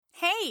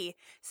Hey,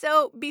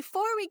 so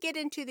before we get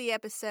into the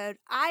episode,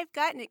 I've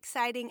got an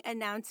exciting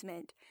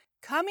announcement.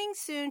 Coming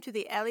soon to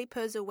the Ellie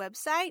Posa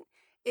website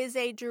is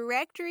a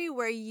directory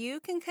where you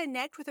can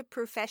connect with a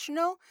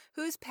professional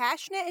who's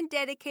passionate and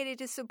dedicated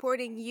to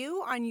supporting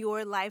you on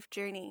your life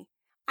journey.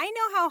 I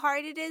know how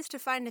hard it is to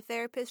find a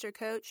therapist or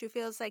coach who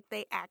feels like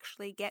they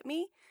actually get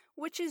me,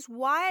 which is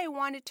why I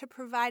wanted to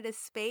provide a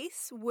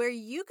space where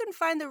you can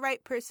find the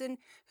right person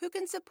who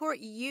can support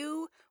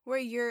you where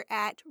you're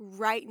at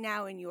right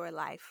now in your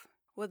life.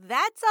 Well,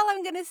 that's all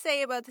I'm going to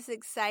say about this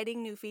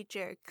exciting new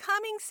feature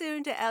coming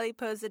soon to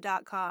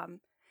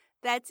ellieposa.com.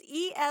 That's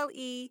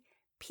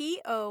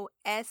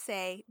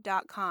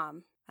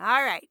ELEPOSA.com.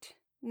 All right,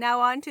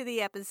 now on to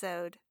the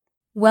episode.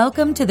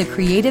 Welcome to the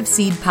Creative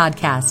Seed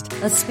Podcast,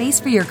 a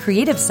space for your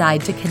creative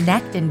side to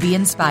connect and be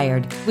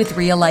inspired with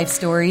real-life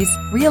stories,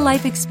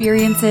 real-life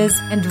experiences,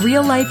 and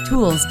real-life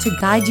tools to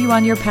guide you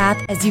on your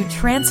path as you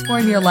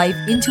transform your life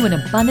into an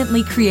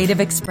abundantly creative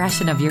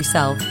expression of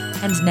yourself.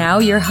 And now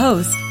your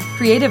host,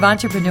 creative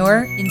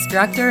entrepreneur,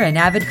 instructor, and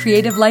avid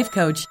creative life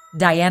coach,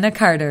 Diana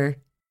Carter.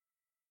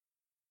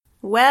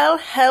 Well,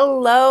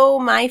 hello,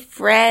 my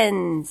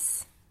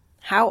friends.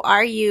 How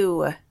are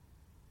you?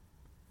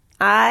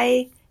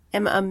 I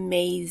am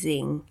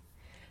amazing.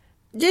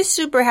 Just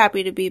super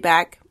happy to be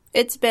back.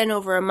 It's been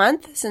over a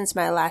month since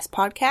my last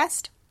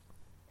podcast,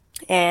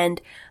 and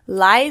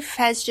life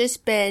has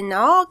just been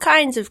all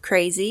kinds of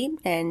crazy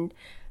and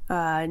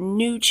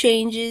new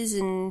changes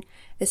and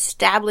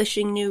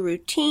establishing new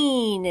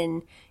routine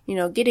and,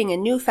 getting a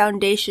new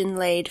foundation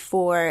laid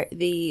for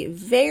the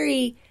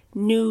very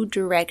new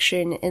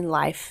direction in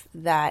life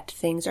that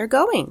things are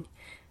going.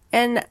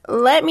 And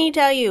let me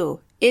tell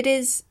you, it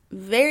is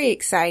very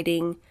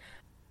exciting.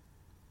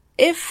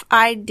 If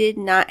I did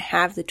not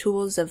have the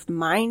tools of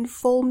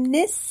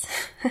mindfulness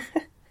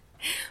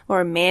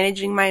or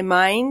managing my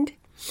mind,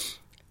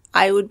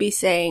 I would be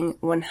saying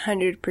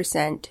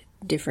 100%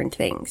 different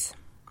things.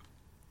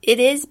 It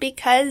is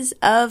because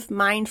of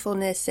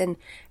mindfulness and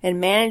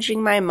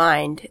managing my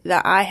mind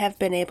that I have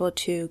been able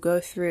to go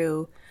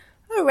through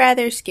a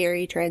rather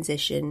scary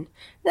transition.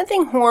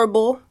 Nothing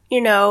horrible,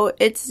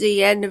 it's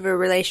the end of a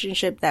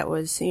relationship that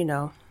was,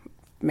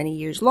 many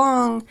years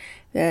long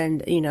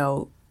and,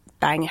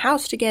 buying a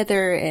house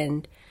together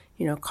and,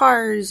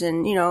 cars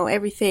and,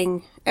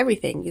 everything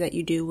that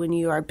you do when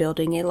you are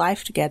building a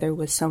life together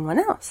with someone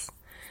else.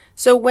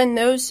 So when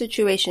those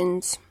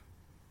situations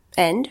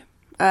end,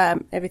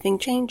 everything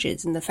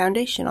changes and the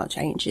foundation all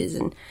changes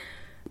and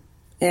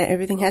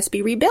everything has to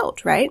be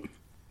rebuilt, right?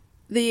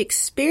 The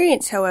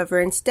experience, however,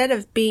 instead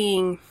of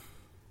being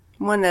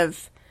one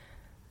of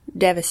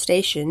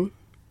devastation,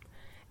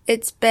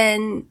 it's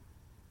been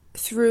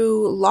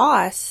through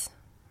loss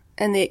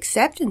and the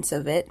acceptance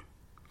of it.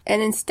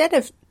 And instead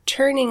of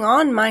turning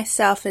on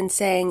myself and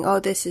saying, oh,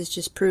 this is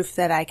just proof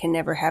that I can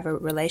never have a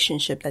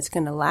relationship that's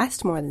going to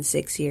last more than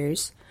 6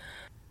 years.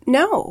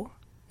 No,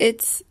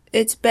 it's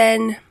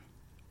been,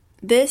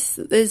 this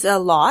is a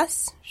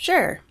loss.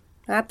 Sure,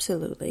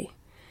 absolutely.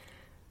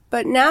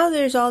 But now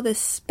there's all this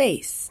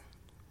space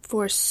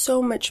for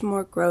so much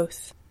more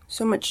growth,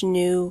 so much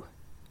new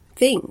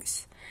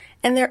things.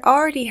 And there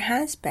already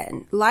has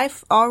been.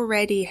 Life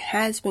already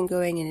has been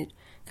going in a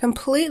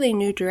completely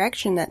new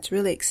direction that's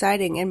really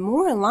exciting and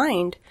more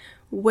aligned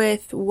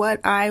with what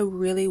I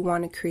really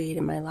want to create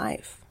in my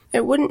life.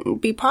 It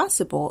wouldn't be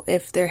possible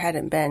if there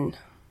hadn't been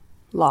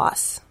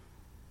loss.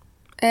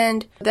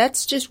 And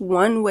that's just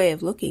one way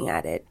of looking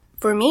at it.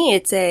 For me,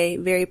 it's a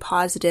very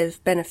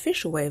positive,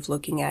 beneficial way of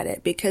looking at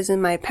it, because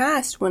in my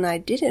past, when I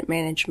didn't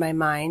manage my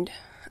mind,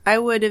 I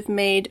would have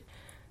made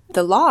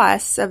the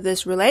loss of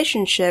this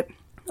relationship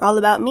all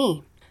about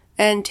me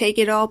and take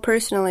it all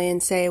personally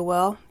and say,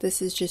 well,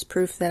 this is just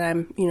proof that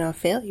I'm, a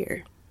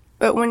failure.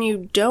 But when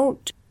you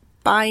don't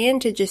buy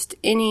into just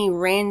any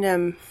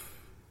random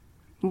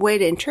way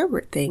to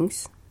interpret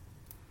things,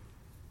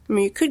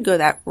 you could go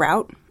that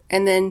route,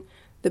 and then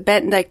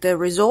the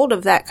result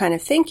of that kind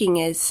of thinking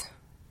is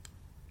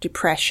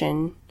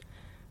depression,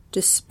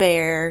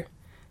 despair,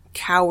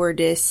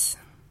 cowardice,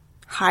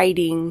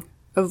 hiding,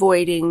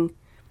 avoiding,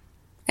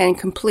 and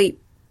complete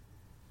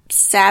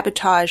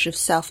sabotage of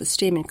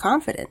self-esteem and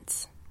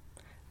confidence.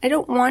 I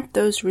don't want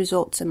those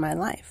results in my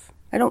life.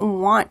 I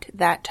don't want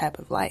that type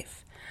of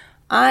life.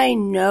 I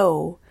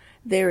know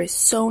there is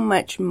so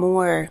much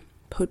more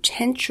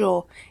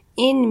potential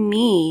in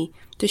me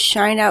to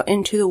shine out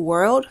into the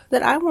world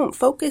that I won't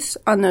focus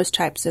on those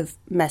types of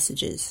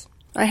messages.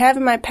 I have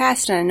in my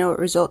past, and I know what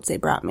results they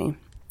brought me.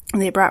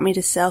 They brought me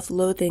to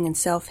self-loathing and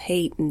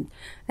self-hate and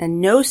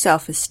no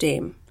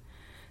self-esteem.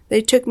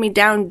 They took me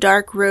down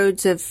dark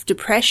roads of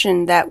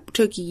depression that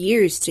took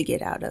years to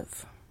get out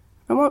of.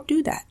 I won't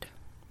do that.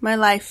 My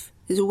life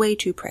is way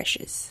too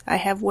precious. I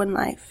have one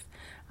life.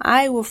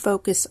 I will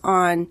focus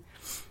on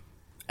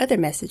other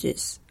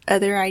messages,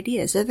 other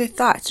ideas, other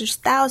thoughts. There's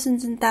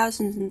thousands and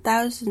thousands and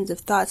thousands of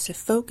thoughts to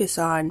focus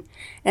on,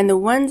 and the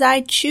ones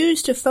I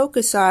choose to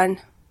focus on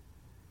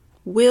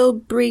will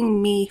bring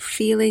me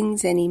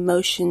feelings and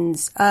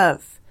emotions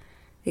of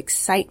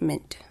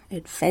excitement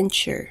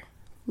adventure,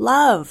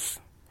 love,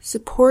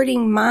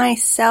 supporting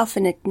myself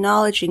and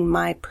acknowledging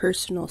my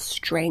personal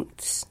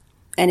strengths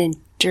and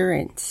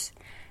endurance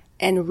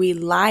and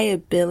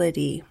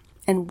reliability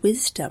and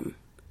wisdom,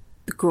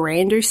 the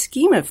grander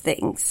scheme of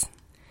things.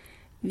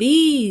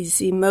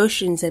 These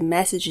emotions and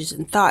messages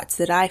and thoughts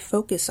that I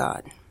focus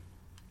on,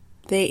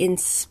 they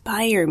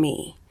inspire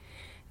me.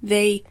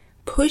 They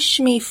push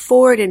me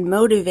forward and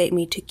motivate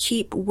me to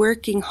keep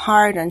working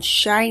hard on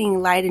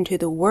shining light into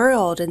the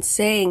world and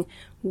saying,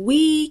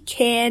 we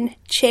can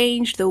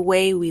change the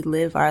way we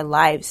live our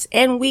lives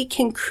and we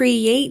can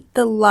create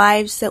the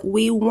lives that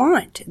we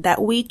want,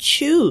 that we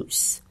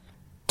choose.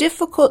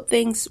 Difficult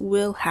things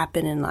will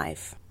happen in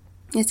life.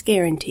 It's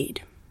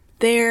guaranteed.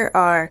 There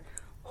are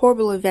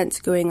horrible events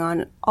going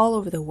on all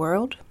over the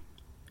world.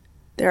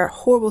 There are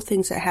horrible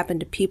things that happen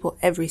to people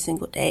every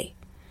single day.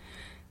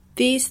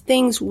 These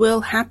things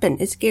will happen.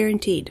 It's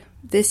guaranteed.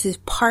 This is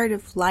part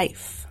of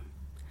life.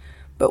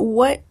 But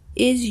what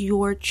is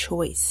your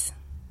choice?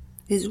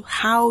 Is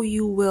how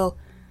you will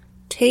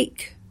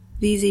take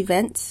these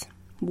events,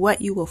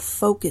 what you will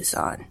focus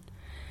on.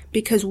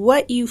 Because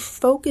what you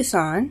focus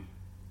on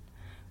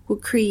will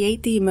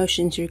create the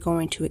emotions you're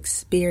going to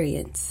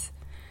experience.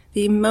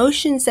 The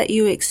emotions that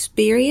you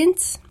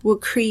experience will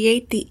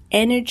create the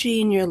energy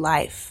in your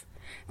life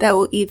that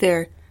will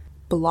either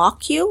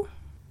block you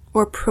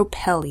or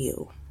propel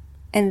you.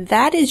 And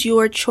that is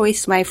your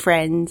choice, my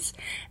friends.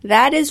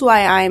 That is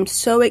why I am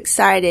so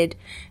excited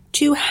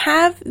to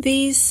have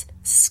these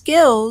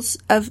skills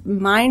of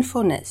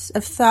mindfulness,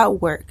 of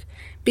thought work,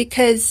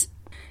 because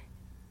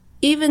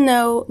even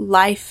though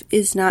life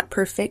is not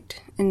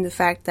perfect in the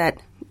fact that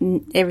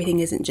everything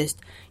isn't just,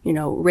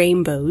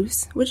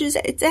 rainbows,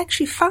 it's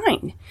actually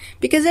fine.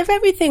 Because if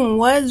everything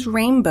was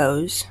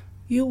rainbows,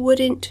 you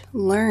wouldn't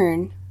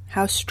learn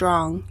how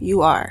strong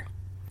you are.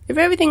 If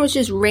everything was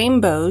just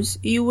rainbows,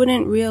 you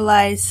wouldn't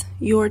realize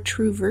your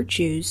true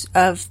virtues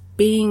of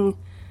being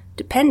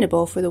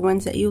dependable for the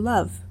ones that you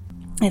love.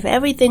 If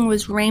everything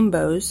was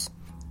rainbows,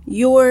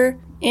 your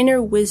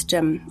inner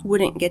wisdom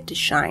wouldn't get to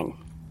shine.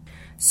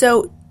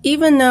 So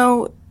even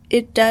though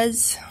it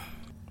does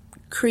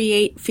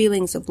create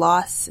feelings of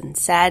loss and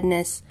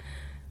sadness,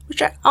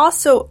 which are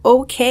also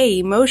okay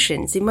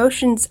emotions.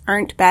 Emotions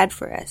aren't bad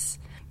for us.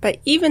 But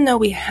even though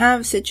we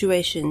have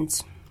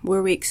situations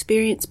where we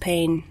experience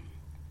pain,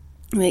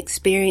 we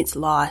experience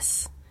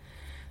loss,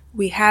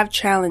 we have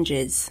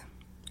challenges,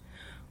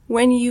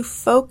 when you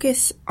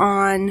focus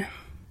on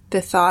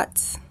the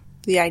thoughts,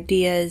 the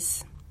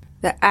ideas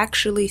that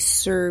actually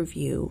serve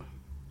you,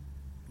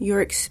 your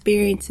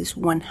experience is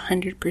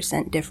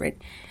 100% different.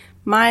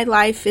 My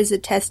life is a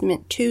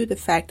testament to the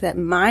fact that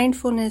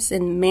mindfulness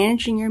and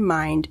managing your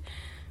mind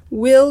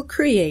will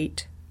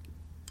create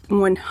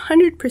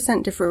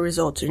 100% different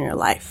results in your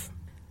life.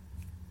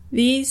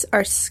 These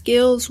are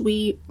skills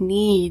we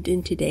need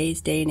in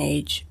today's day and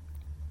age,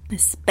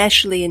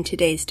 especially in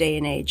today's day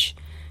and age,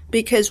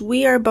 because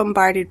we are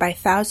bombarded by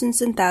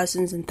thousands and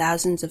thousands and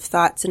thousands of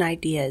thoughts and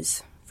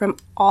ideas from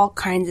all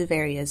kinds of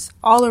areas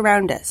all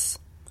around us.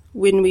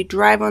 When we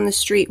drive on the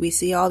street, we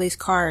see all these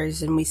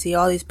cars and we see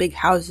all these big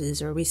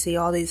houses, or we see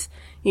all these,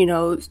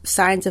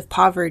 signs of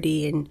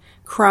poverty and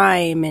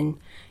crime and,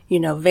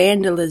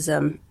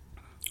 vandalism.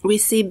 We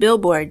see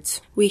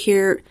billboards. We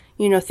hear,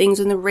 things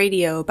on the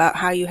radio about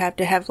how you have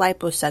to have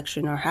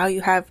liposuction, or how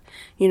you have,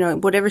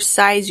 whatever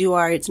size you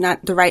are, it's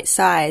not the right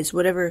size.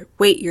 Whatever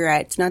weight you're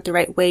at, it's not the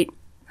right weight.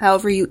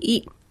 However you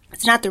eat,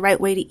 it's not the right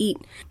way to eat.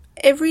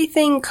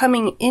 Everything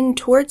coming in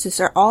towards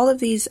us are all of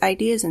these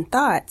ideas and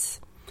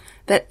thoughts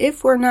that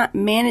if we're not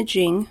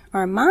managing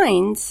our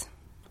minds,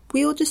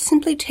 we will just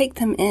simply take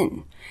them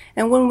in.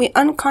 And when we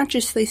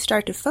unconsciously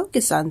start to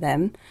focus on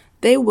them,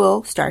 they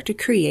will start to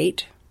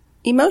create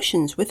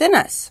emotions within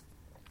us.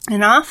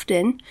 And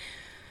often,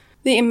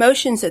 the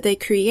emotions that they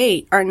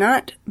create are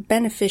not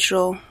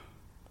beneficial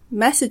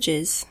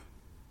messages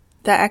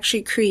that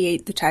actually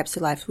create the types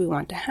of life we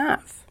want to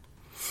have.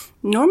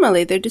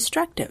 Normally, they're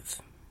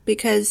destructive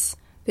because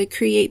they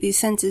create these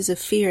senses of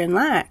fear and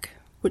lack,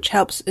 which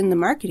helps in the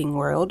marketing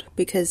world,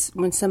 because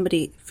when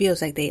somebody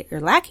feels like they are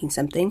lacking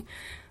something,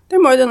 they're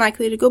more than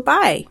likely to go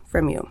buy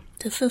from you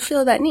to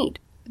fulfill that need.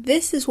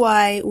 This is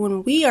why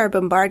when we are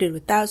bombarded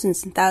with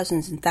thousands and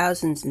thousands and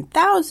thousands and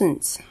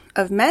thousands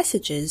of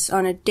messages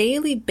on a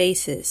daily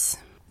basis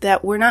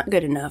that we're not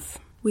good enough,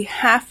 we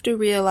have to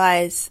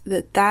realize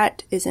that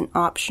that is an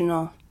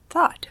optional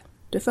thought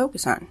to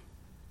focus on.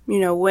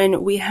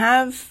 When we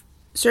have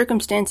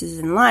circumstances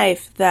in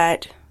life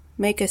that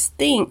make us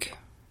think,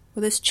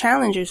 well, this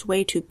challenge is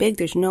way too big.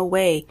 There's no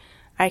way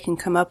I can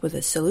come up with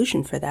a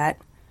solution for that.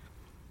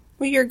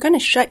 Well, you're going to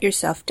shut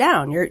yourself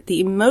down. The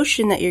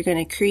emotion that you're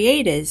going to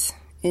create is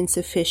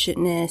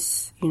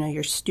insufficientness.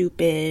 You're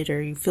stupid,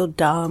 or you feel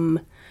dumb.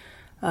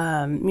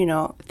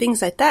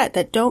 Things like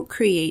that don't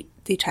create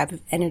the type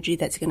of energy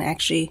that's going to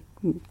actually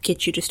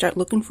get you to start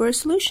looking for a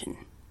solution.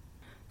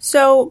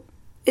 So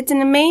it's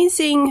an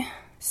amazing,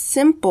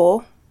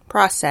 simple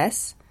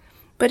process,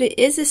 but it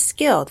is a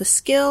skill. The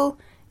skill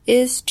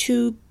is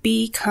to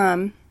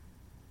become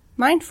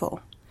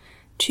mindful,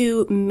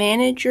 to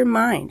manage your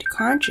mind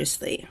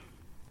consciously.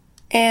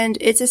 And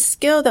it's a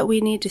skill that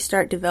we need to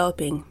start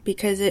developing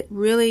because it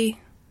really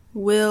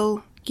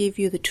will give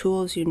you the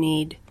tools you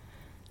need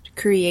to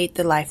create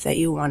the life that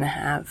you want to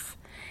have.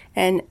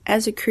 And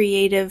as a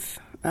creative,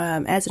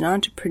 as an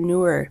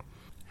entrepreneur,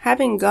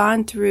 having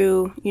gone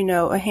through,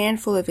 a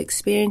handful of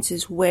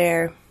experiences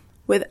where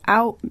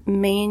without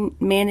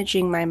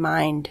managing my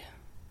mind,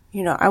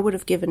 I would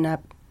have given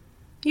up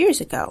years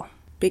ago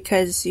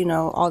because,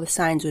 all the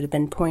signs would have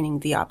been pointing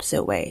the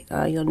opposite way.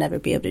 You'll never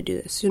be able to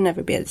do this. You'll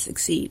never be able to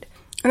succeed.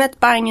 And that's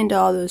buying into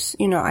all those,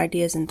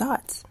 ideas and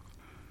thoughts.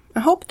 I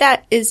hope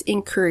that is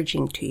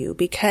encouraging to you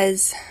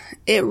because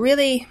it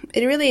really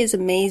is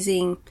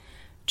amazing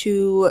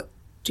to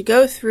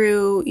go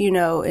through,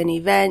 an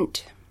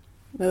event,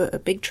 a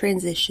big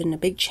transition, a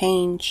big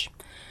change.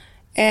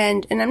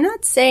 And I'm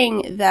not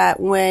saying that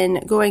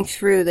when going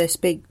through this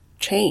big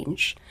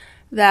change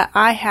that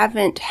I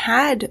haven't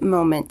had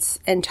moments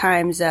and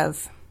times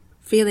of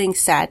feeling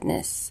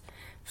sadness,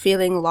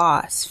 feeling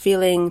loss,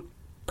 feeling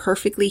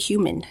perfectly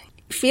human,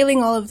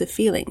 feeling all of the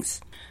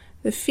feelings.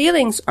 The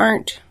feelings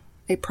aren't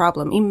a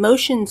problem.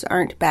 Emotions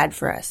aren't bad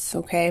for us,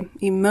 okay?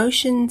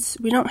 Emotions,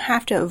 we don't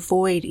have to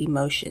avoid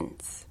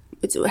emotions.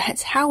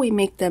 It's how we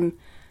make them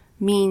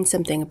mean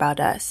something about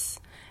us.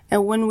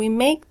 And when we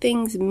make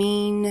things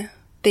mean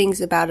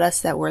things about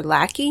us that we're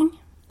lacking,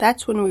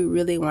 that's when we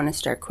really want to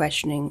start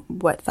questioning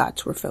what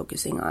thoughts we're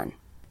focusing on.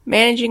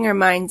 Managing our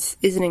minds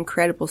is an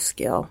incredible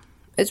skill.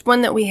 It's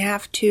one that we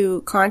have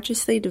to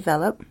consciously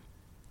develop.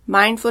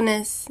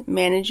 Mindfulness,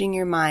 managing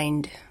your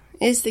mind,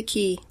 is the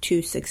key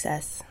to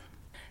success.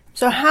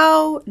 So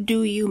how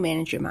do you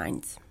manage your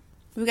minds?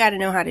 We've got to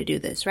know how to do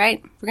this,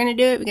 right? If we're going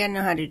to do it, we got to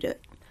know how to do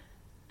it.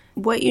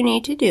 What you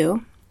need to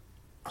do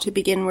to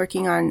begin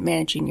working on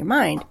managing your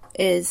mind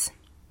is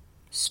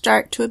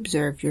start to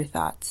observe your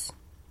thoughts.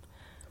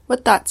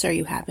 What thoughts are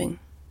you having?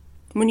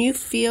 When you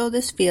feel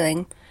this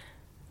feeling,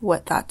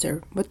 what thoughts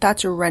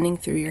are running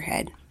through your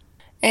head?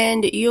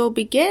 And you'll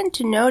begin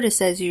to notice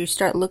as you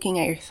start looking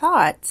at your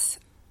thoughts,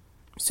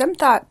 some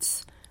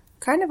thoughts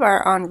kind of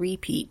are on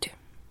repeat.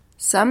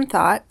 Some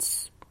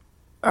thoughts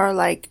are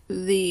like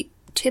the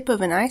tip of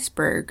an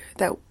iceberg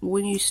that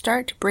when you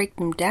start to break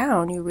them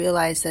down, you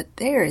realize that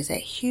there is a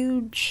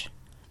huge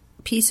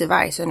piece of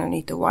ice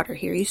underneath the water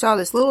here. You saw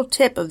this little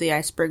tip of the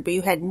iceberg, but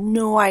you had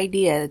no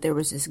idea that there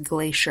was this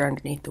glacier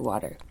underneath the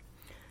water.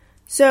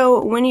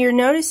 So when you're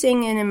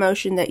noticing an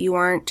emotion that you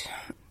aren't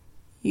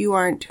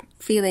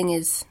feeling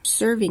is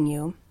serving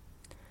you,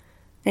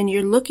 and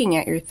you're looking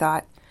at your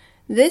thought,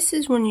 this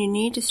is when you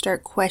need to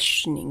start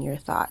questioning your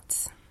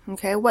thoughts.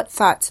 Okay, what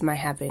thoughts am I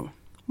having?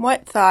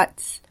 What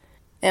thoughts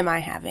am I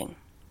having?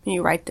 And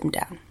you write them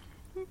down.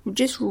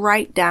 Just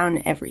write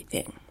down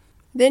everything.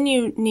 Then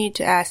you need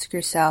to ask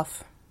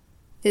yourself,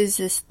 is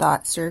this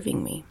thought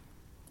serving me?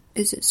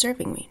 Is it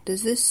serving me?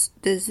 Does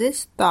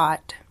this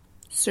thought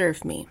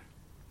serve me?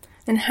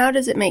 And how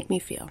does it make me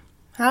feel?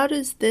 How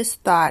does this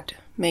thought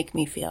make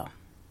me feel?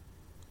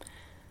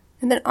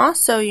 And then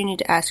also you need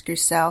to ask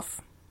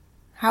yourself,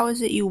 how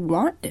is it you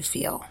want to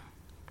feel?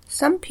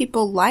 Some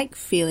people like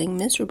feeling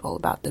miserable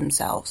about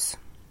themselves,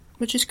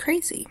 which is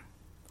crazy.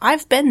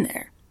 I've been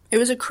there. It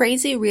was a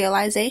crazy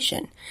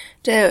realization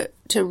to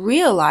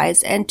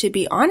realize and to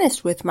be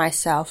honest with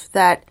myself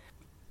that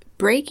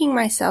breaking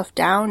myself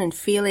down and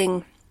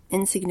feeling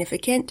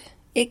insignificant,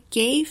 it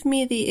gave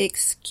me the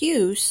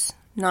excuse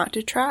not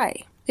to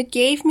try. It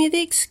gave me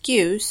the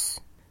excuse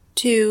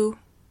to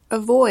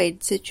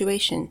avoid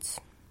situations,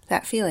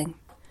 that feeling.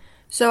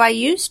 So I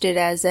used it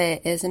as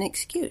an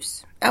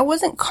excuse. I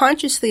wasn't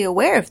consciously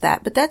aware of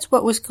that, but that's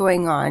what was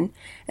going on,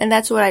 and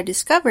that's what I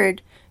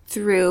discovered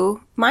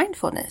through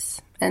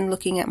mindfulness and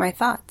looking at my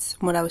thoughts,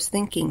 what I was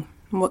thinking,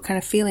 and what kind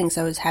of feelings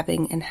I was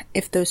having, and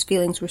if those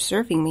feelings were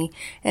serving me,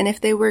 and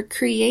if they were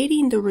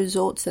creating the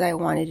results that I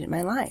wanted in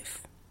my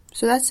life.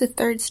 So that's the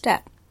third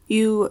step.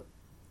 You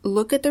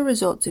look at the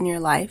results in your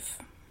life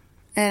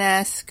and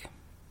ask,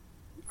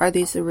 are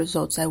these the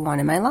results I want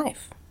in my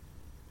life?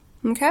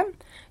 Okay?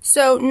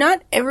 So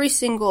not every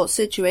single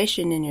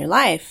situation in your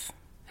life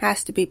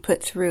has to be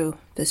put through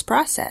this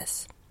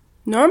process.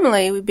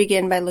 Normally, we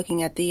begin by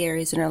looking at the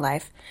areas in our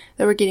life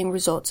that we're getting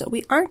results that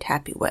we aren't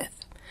happy with.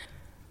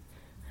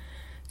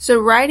 So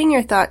writing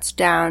your thoughts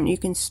down, you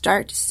can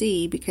start to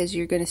see, because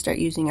you're going to start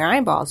using your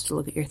eyeballs to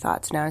look at your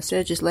thoughts now, instead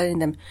of just letting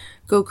them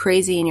go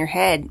crazy in your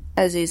head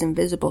as these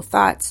invisible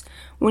thoughts.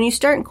 When you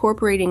start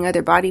incorporating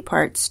other body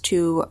parts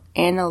to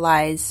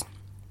analyze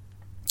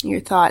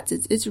your thoughts,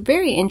 it's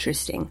very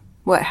interesting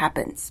what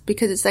happens,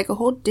 because it's like a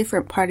whole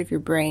different part of your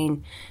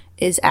brain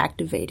is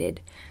activated.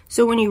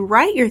 So when you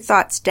write your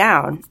thoughts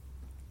down,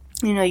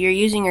 you're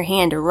using your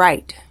hand to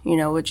write,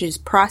 which is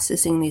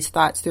processing these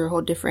thoughts through a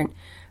whole different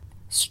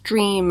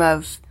stream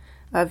of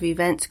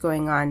events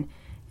going on.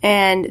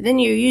 And then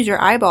you use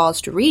your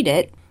eyeballs to read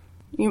it.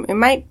 It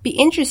might be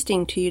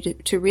interesting to you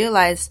to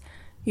realize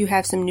you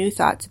have some new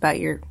thoughts about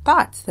your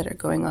thoughts that are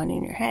going on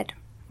in your head.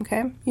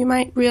 Okay? You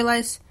might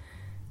realize,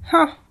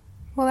 well,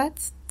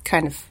 that's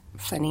kind of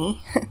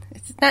funny.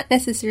 It's not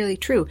necessarily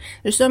true.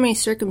 There's so many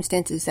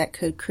circumstances that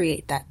could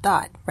create that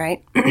thought,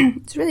 right?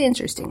 It's really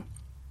interesting.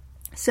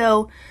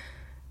 So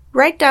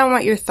write down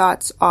what your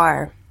thoughts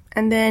are,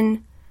 and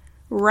then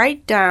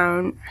write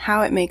down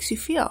how it makes you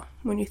feel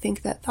when you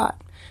think that thought.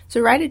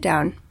 So write it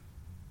down,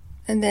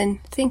 and then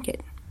think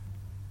it.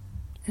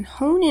 And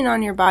hone in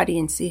on your body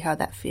and see how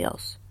that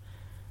feels.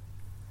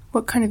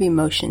 What kind of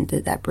emotion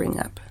did that bring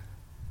up?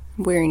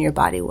 Where in your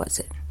body was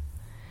it?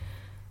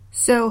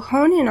 So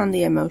hone in on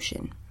the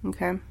emotion,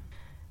 okay?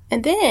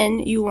 And then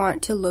you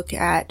want to look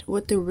at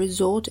what the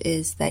result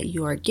is that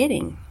you are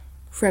getting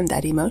from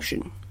that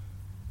emotion.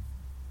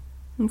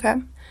 Okay?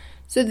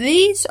 So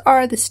these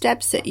are the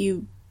steps that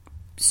you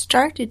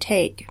start to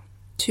take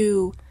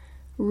to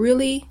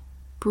really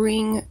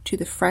bring to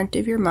the front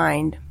of your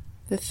mind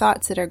the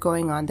thoughts that are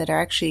going on that are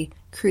actually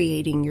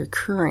creating your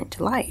current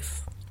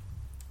life.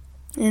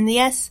 And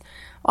yes,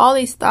 all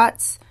these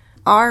thoughts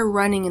are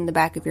running in the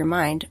back of your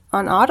mind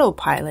on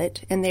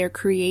autopilot, and they're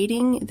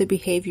creating the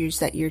behaviors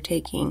that you're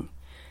taking.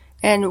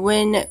 And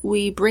when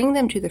we bring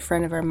them to the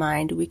front of our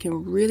mind, we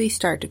can really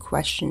start to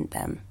question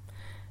them.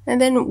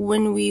 And then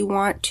when we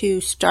want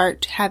to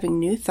start having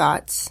new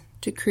thoughts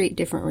to create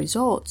different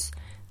results,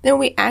 then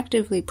we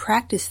actively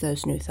practice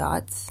those new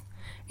thoughts,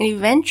 and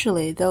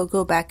eventually they'll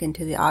go back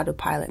into the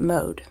autopilot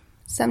mode.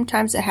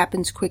 Sometimes it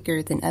happens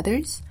quicker than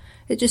others.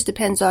 It just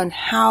depends on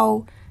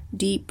how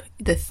deep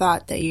the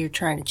thought that you're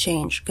trying to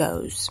change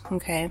goes,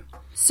 okay?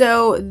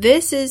 So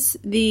this is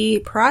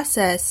the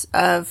process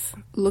of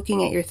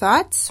looking at your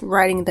thoughts,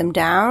 writing them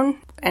down,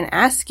 and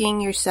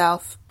asking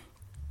yourself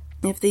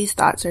if these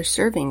thoughts are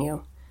serving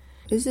you.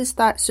 Is this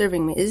thought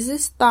serving me? Is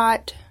this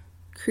thought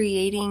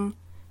creating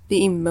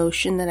the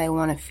emotion that I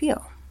want to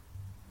feel?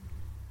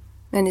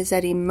 And is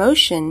that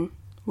emotion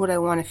what I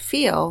want to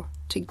feel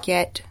to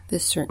get the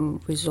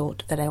certain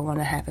result that I want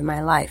to have in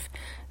my life?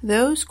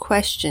 Those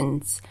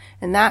questions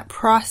and that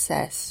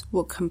process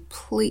will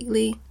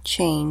completely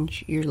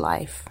change your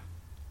life.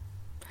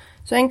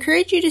 So I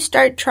encourage you to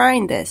start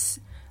trying this.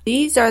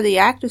 These are the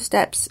active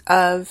steps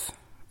of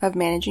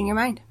managing your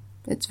mind.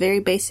 It's very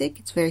basic.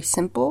 It's very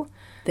simple.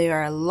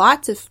 There are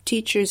lots of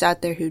teachers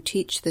out there who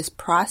teach this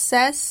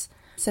process.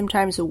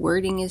 Sometimes the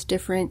wording is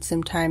different.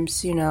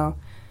 Sometimes,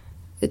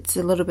 it's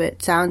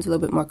sounds a little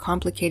bit more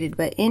complicated.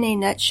 But in a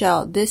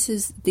nutshell, this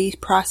is the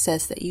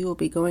process that you will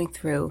be going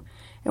through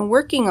and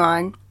working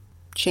on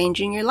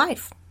changing your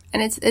life.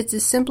 And it's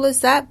as simple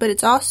as that, but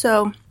it's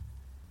also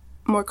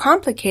more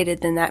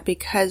complicated than that,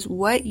 because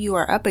what you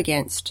are up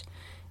against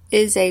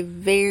is a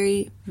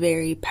very,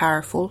 very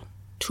powerful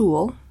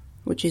tool,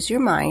 which is your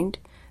mind,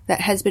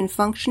 that has been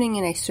functioning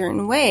in a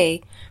certain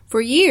way for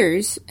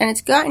years, and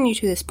it's gotten you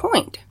to this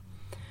point.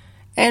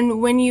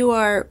 And when you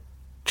are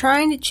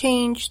trying to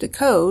change the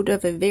code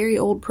of a very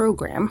old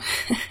program,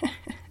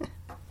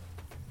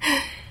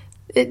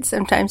 it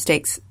sometimes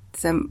takes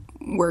some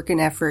work and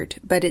effort,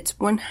 but it's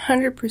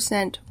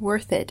 100%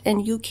 worth it.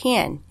 And you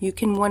can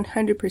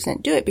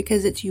 100% do it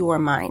because it's your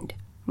mind.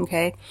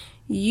 Okay?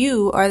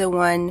 You are the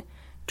one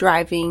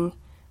driving,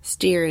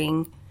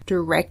 steering,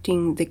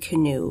 directing the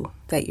canoe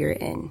that you're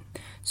in.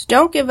 So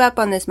don't give up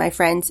on this, my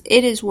friends.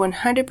 It is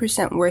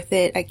 100% worth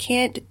it. I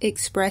can't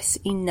express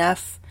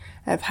enough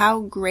of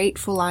how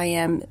grateful I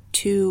am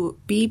to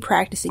be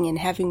practicing and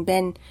having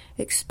been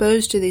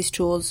exposed to these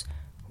tools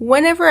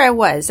whenever I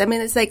was. I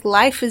mean, it's like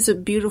life is a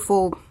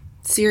beautiful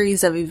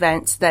series of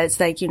events that's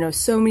like,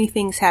 so many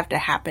things have to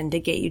happen to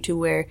get you to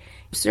where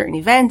certain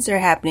events are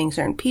happening,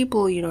 certain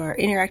people, are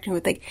interacting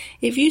with. Like,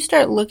 if you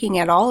start looking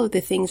at all of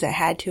the things that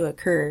had to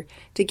occur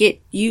to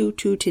get you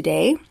to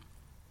today,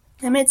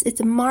 I mean, it's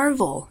a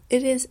marvel.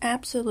 It is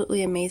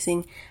absolutely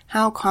amazing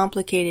how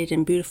complicated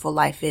and beautiful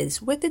life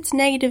is, with its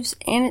negatives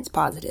and its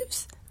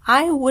positives.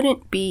 I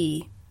wouldn't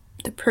be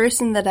the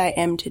person that I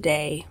am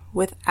today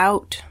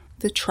without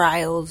the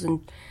trials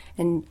and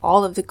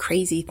all of the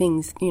crazy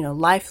things,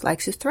 life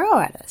likes to throw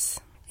at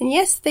us. And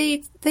yes,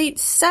 they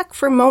suck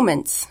for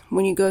moments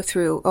when you go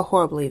through a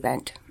horrible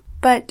event.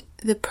 But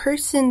the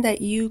person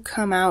that you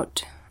come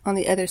out on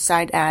the other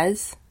side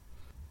as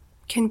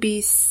can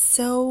be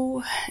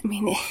so,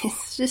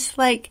 it's just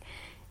like,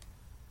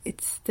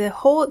 it's the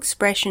whole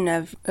expression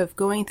of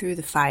going through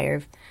the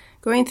fire,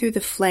 going through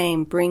the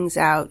flame brings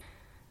out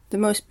the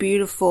most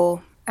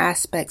beautiful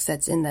aspects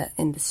that's in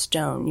the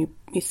stone.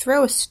 You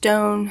throw a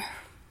stone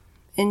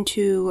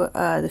into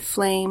the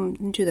flame,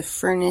 into the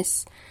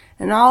furnace,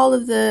 and all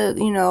of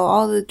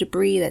the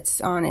debris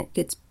that's on it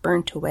gets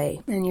burnt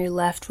away, and you're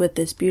left with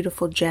this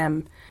beautiful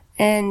gem.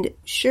 And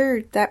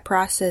sure, that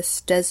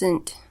process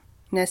doesn't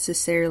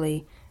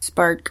necessarily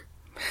spark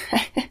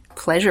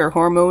pleasure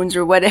hormones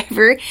or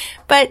whatever,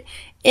 but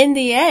in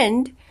the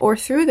end, or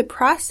through the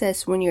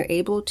process, when you're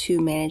able to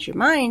manage your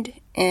mind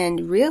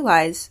and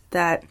realize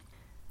that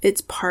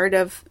it's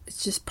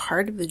just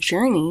part of the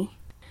journey,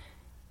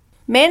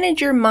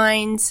 manage your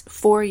minds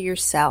for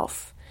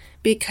yourself,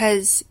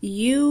 because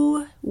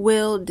you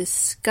will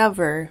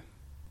discover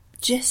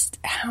just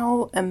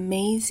how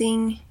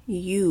amazing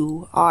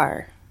you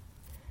are.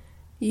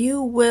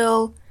 You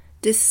will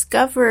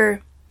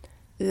discover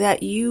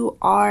that you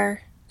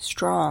are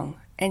strong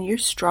and you're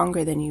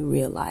stronger than you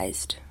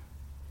realized.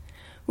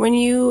 When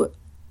you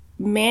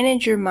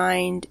manage your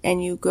mind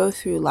and you go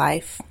through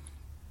life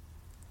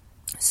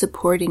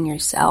supporting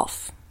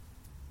yourself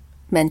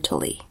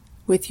mentally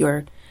with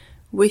your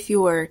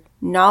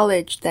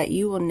knowledge that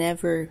you will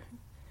never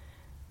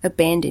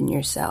abandon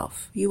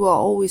yourself. You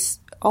will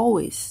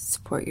always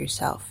support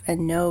yourself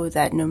and know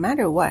that no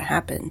matter what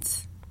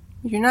happens,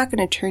 you're not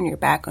going to turn your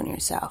back on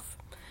yourself.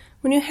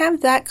 When you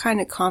have that kind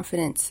of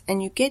confidence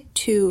and you get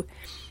to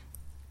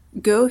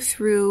go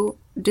through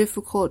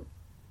difficult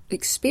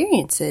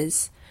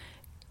experiences,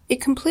 it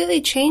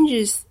completely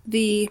changes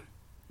the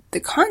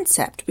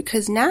concept,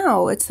 because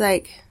now it's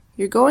like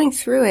you're going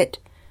through it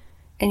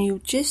and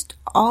you just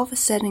all of a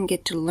sudden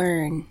get to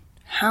learn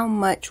how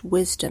much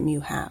wisdom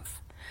you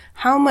have,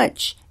 how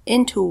much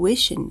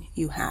intuition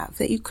you have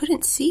that you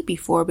couldn't see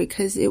before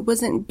because it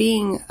wasn't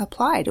being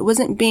applied, it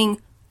wasn't being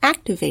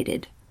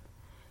activated.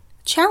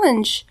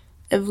 Challenge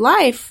of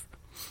life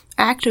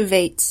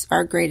activates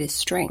our greatest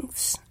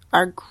strengths,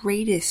 our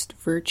greatest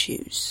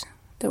virtues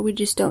that we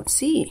just don't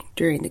see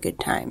during the good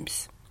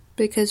times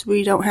because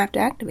we don't have to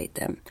activate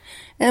them.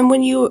 And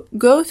when you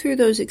go through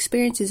those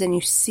experiences and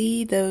you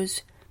see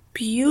those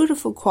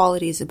beautiful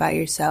qualities about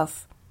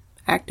yourself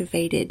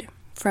activated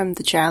from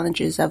the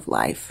challenges of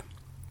life,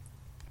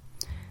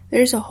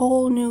 there's a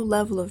whole new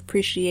level of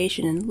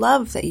appreciation and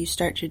love that you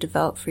start to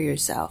develop for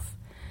yourself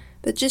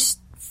that just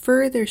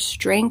further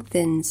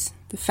strengthens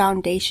the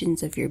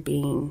foundations of your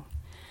being.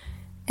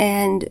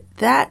 And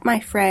that, my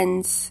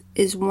friends,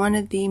 is one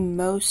of the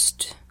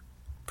most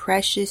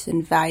precious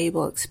and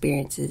valuable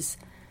experiences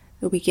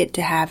that we get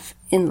to have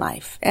in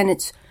life. And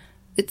it's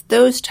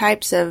those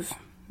types of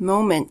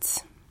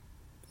moments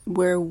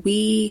where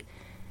we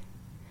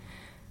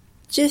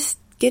just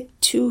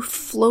get to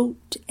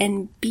float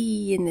and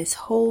be in this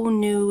whole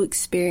new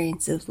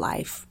experience of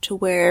life, to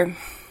where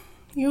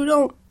you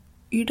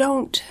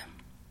don't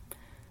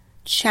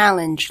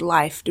challenge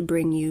life to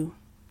bring you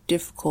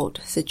difficult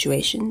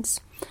situations,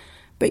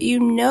 but you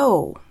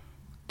know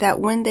that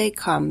when they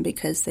come,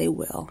 because they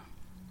will,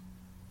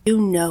 you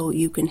know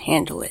you can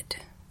handle it,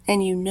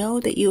 and you know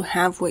that you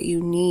have what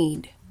you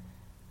need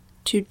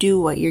to do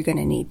what you're going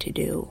to need to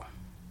do.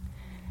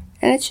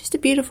 And it's just a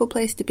beautiful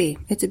place to be.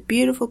 It's a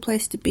beautiful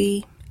place to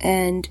be,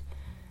 and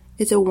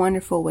it's a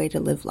wonderful way to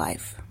live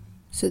life.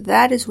 So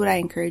that is what I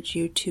encourage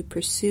you to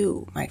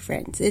pursue, my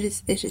friends. It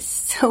is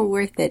so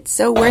worth it,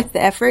 so worth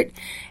the effort,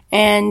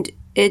 and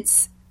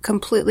it's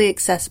completely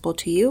accessible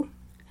to you.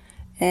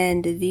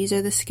 And these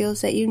are the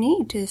skills that you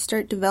need to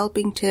start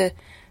developing to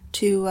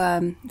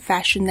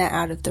fashion that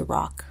out of the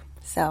rock.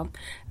 So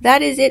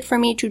that is it for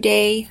me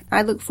today.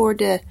 I look forward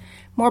to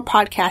more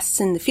podcasts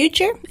in the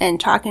future and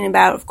talking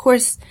about, of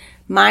course,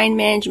 mind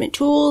management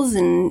tools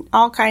and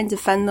all kinds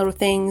of fun little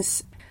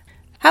things.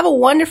 Have a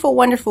wonderful,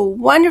 wonderful,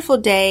 wonderful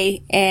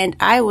day, and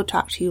I will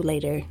talk to you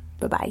later.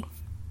 Bye-bye.